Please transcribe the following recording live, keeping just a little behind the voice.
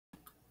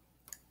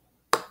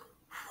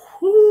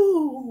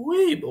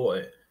Wee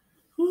boy.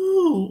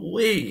 Ooh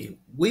wee.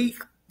 Week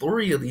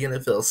 3 of the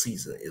NFL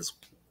season is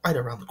right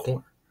around the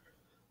corner.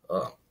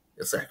 Uh,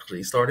 it's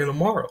actually starting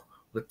tomorrow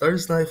with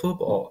Thursday Night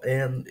Football,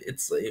 and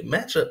it's a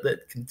matchup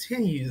that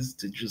continues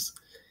to just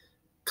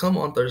come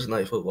on Thursday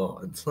Night Football,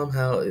 and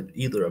somehow it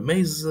either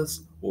amazes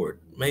us or it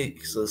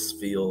makes us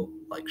feel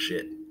like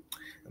shit.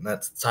 And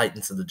that's the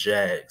Titans and the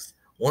Jags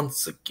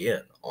once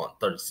again on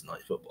Thursday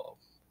Night Football.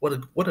 What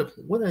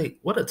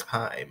a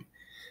time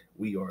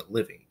we are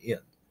living in.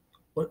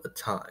 What a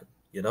time,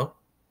 you know?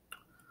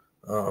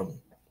 Um,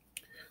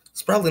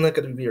 it's probably not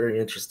going to be very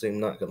interesting. I'm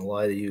not going to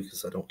lie to you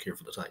because I don't care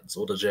for the Titans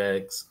or the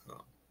Jags.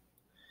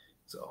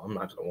 So I'm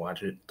not going to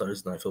watch it.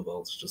 Thursday Night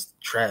Football is just a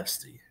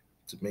travesty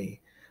to me.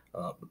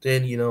 But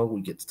then,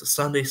 we get to the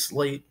Sunday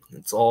slate.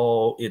 It's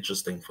all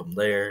interesting from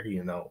there.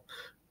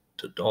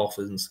 The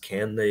Dolphins,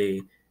 can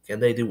they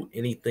do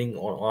anything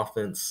on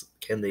offense?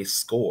 Can they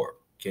score?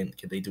 Can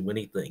they do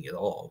anything at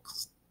all?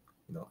 Because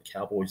the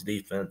Cowboys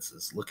defense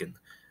is looking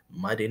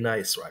mighty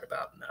nice right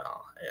about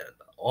now, and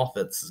the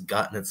offense has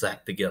gotten its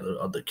act together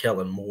under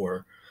Kellen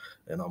Moore,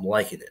 and I'm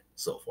liking it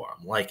so far.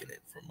 I'm liking it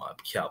from my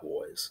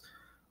Cowboys.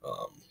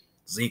 Um,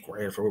 Zeke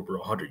ran for over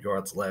 100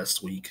 yards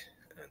last week,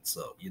 and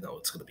so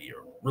it's going to be a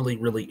really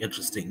really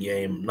interesting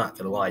game. I'm not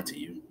going to lie to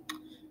you.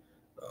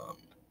 Um,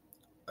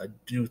 I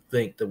do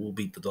think that we'll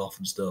beat the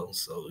Dolphins though,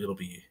 so it'll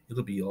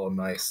be all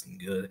nice and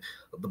good.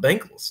 The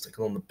Bengals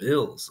taking on the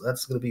Bills.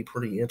 That's going to be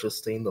pretty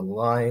interesting. The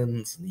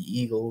Lions and the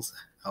Eagles.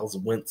 How's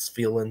Wentz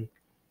feeling?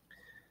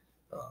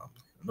 I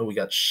know we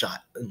got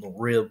shot in the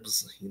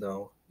ribs.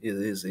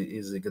 Is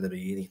it going to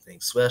be anything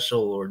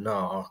special or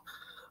no?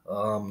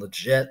 The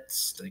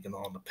Jets taking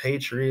on the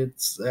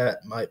Patriots.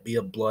 That might be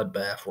a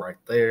bloodbath right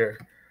there.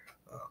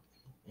 Uh,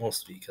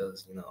 Mostly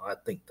because I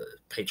think the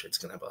Patriots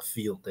gonna have a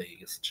field day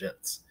against the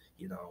Jets.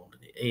 The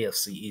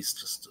AFC East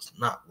just does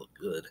not look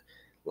good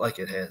like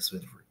it has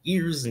been for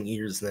years and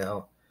years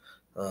now.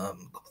 The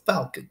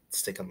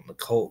Falcons taking on the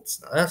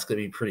Colts. Now that's gonna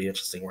be pretty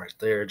interesting right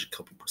there.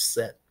 Jacoby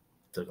Brissett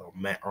taking on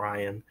Matt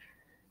Ryan.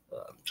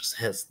 Just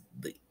has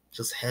the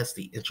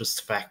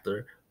interest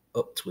factor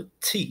up to a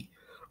T.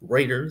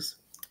 Raiders,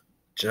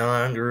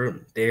 John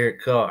Gruden,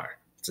 Derek Carr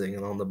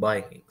taking on the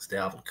Vikings.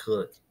 Dalvin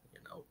Cook,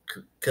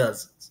 Kirk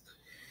Cousins.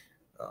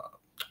 Uh,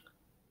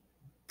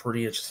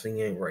 Pretty interesting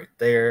game right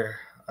there.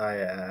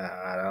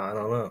 I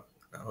don't know.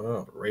 I don't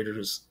know. The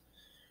Raiders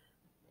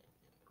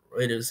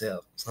have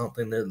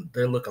something.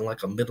 They're looking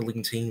like a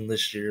middling team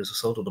this year.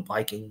 So do the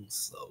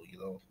Vikings.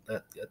 So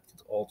that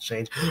all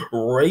changed.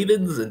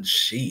 Ravens and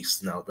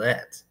Chiefs. Now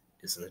that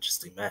is an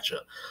interesting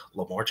matchup.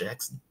 Lamar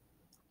Jackson,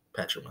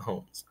 Patrick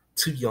Mahomes,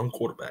 two young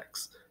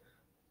quarterbacks.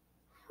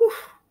 Whew.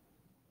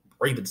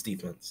 Ravens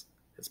defense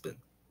has been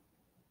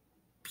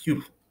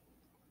beautiful.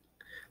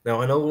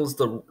 Now I know it was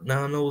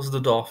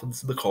the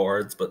Dolphins and the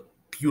Cards, but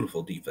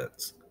beautiful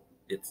defense.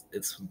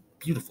 It's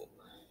beautiful.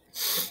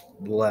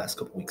 The last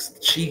couple weeks, the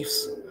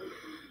Chiefs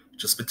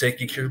just been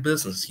taking care of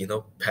business.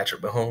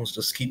 Patrick Mahomes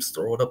just keeps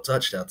throwing up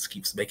touchdowns,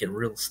 keeps making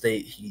real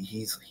estate.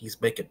 He's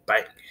making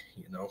bank.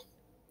 You know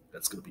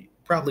that's gonna be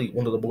probably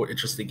one of the more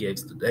interesting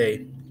games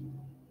today.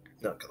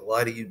 Not gonna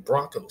lie to you,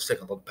 Broncos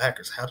taking on the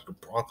Packers. How did the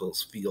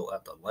Broncos feel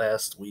after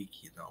last week?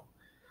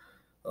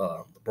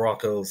 The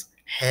Broncos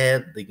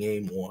had the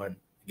game won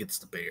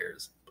against the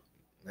Bears.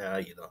 Now,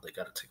 they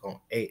got to take on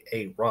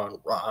Ron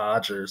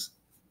Rodgers.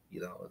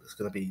 It's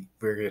going to be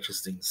very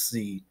interesting to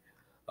see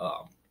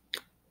um,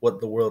 what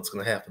the world's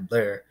going to happen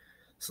there.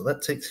 So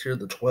that takes care of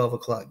the 12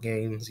 o'clock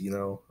games.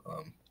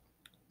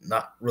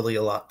 Not really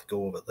a lot to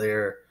go over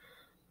there.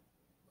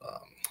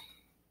 Um,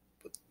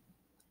 but,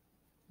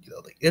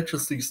 the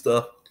interesting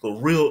stuff, the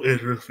real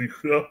interesting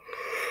stuff.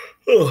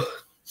 Oh,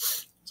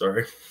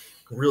 sorry.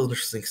 Real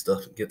interesting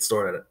stuff gets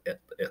started at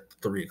the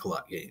 3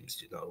 o'clock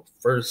games.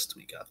 First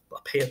we got the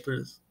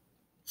Panthers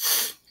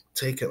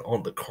taking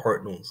on the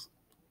Cardinals.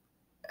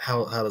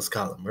 How does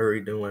Kyler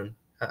Murray doing?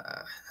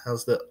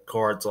 How's the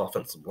Cards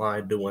offensive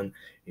line doing?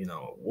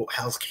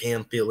 How's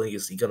Cam feeling?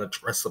 Is he gonna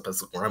dress up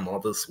as a grandma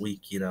this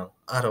week?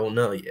 I don't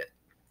know yet.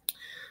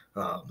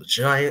 The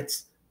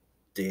Giants,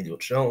 Daniel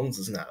Jones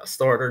is not a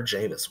starter.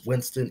 Jameis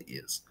Winston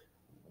is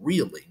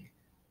reeling.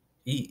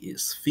 He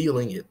is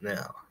feeling it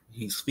now.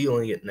 He's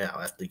feeling it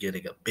now after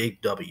getting a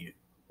big W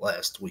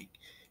last week.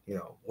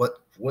 What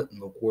in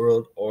the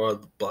world are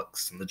the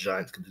Bucks and the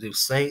Giants going to do?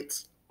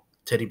 Saints,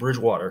 Teddy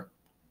Bridgewater,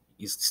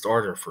 he's the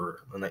starter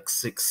for the next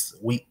 6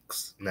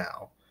 weeks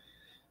now.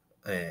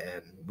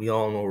 And we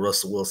all know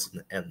Russell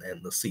Wilson and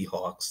the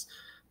Seahawks.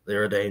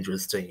 They're a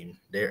dangerous team.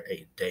 They're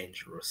a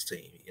dangerous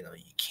team. You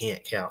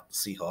can't count the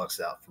Seahawks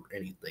out for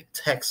anything.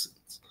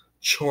 Texans,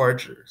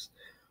 Chargers,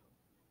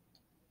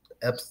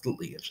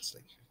 absolutely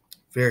interesting.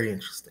 Very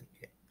interesting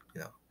game.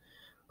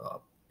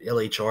 The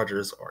LA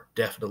Chargers are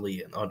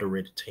definitely an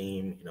underrated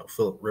team.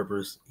 Philip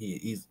Rivers,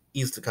 he's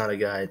the kind of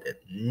guy that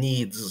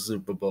needs a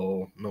Super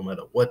Bowl no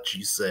matter what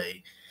you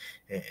say.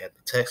 And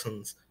the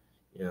Texans,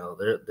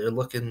 they're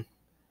looking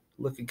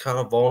kind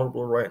of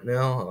vulnerable right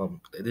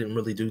now. They didn't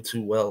really do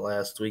too well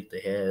last week.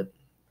 They had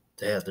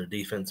their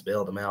defense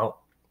bail them out.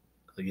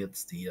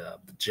 against the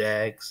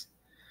Jags.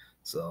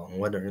 So I'm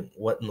wondering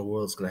what in the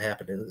world is going to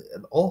happen.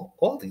 And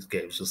all these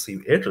games just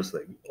seem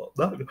interesting.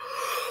 Well,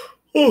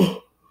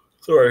 oh,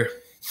 sorry.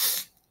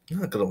 I'm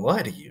not going to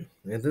lie to you.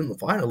 And then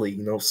finally,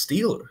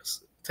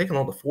 Steelers taking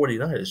on the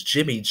 49ers.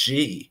 Jimmy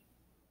G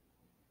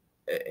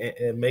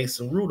and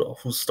Mason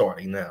Rudolph, who's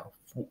starting now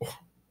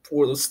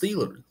for the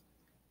Steelers.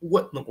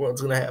 What in the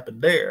world's going to happen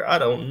there? I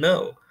don't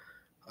know.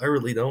 I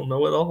really don't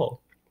know at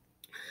all.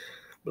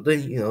 But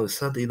then,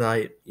 Sunday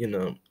night,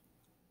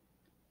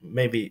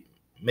 maybe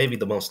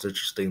the most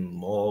interesting of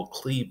them all,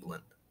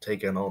 Cleveland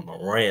taking on the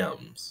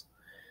Rams.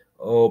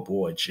 Oh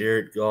boy,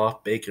 Jared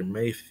Goff, Baker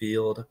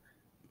Mayfield.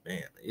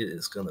 Man, it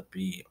is going to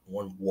be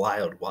one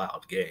wild,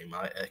 wild game.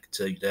 I can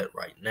tell you that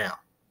right now.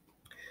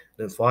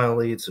 Then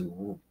finally,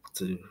 to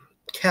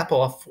cap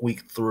off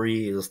Week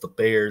 3 is the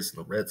Bears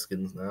and the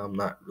Redskins. Now, I'm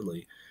not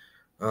really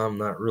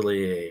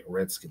a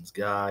Redskins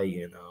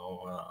guy.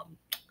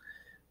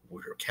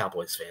 We're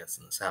Cowboys fans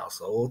in this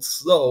household,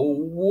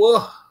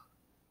 so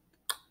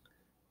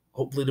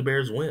hopefully the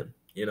Bears win.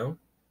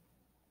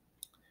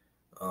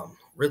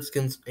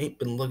 Redskins ain't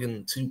been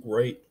looking too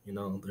great.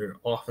 Their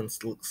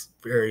offense looks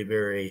very,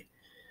 very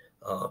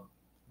uh,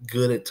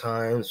 good at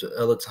times, but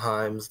other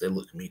times they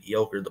look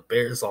mediocre. The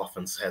Bears'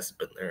 offense hasn't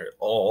been there at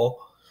all.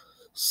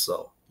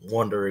 So,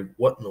 wondering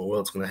what in the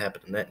world's going to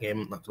happen in that game.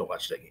 I'm not going to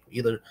watch that game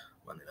either.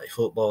 Monday Night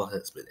Football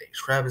has been a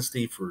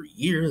travesty for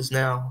years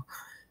now,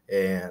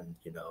 and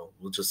I'll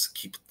just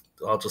keep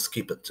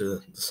it to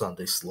the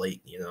Sunday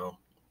slate.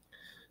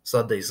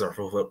 Sundays are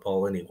for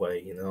football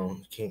anyway.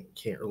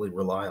 Can't really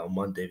rely on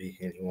Monday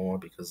anymore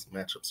because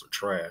matchups are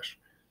trash.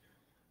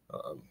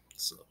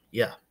 So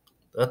yeah,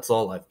 that's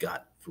all I've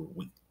got for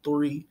Week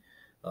 3.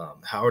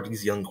 How are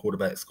these young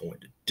quarterbacks going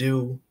to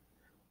do?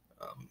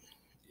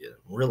 Yeah,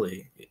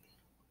 really, yeah,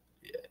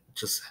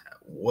 just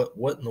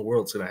what in the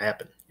world's going to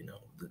happen?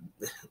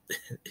 The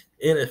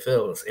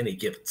NFL is any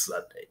given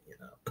Sunday.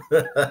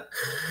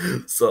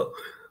 So,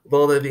 with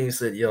all that being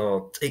said,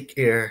 y'all take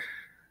care,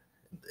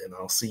 and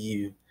I'll see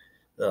you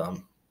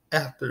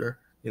after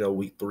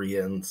Week 3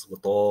 ends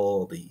with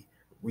all the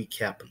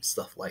recap and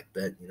stuff like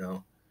that.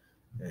 And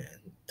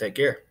take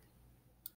care.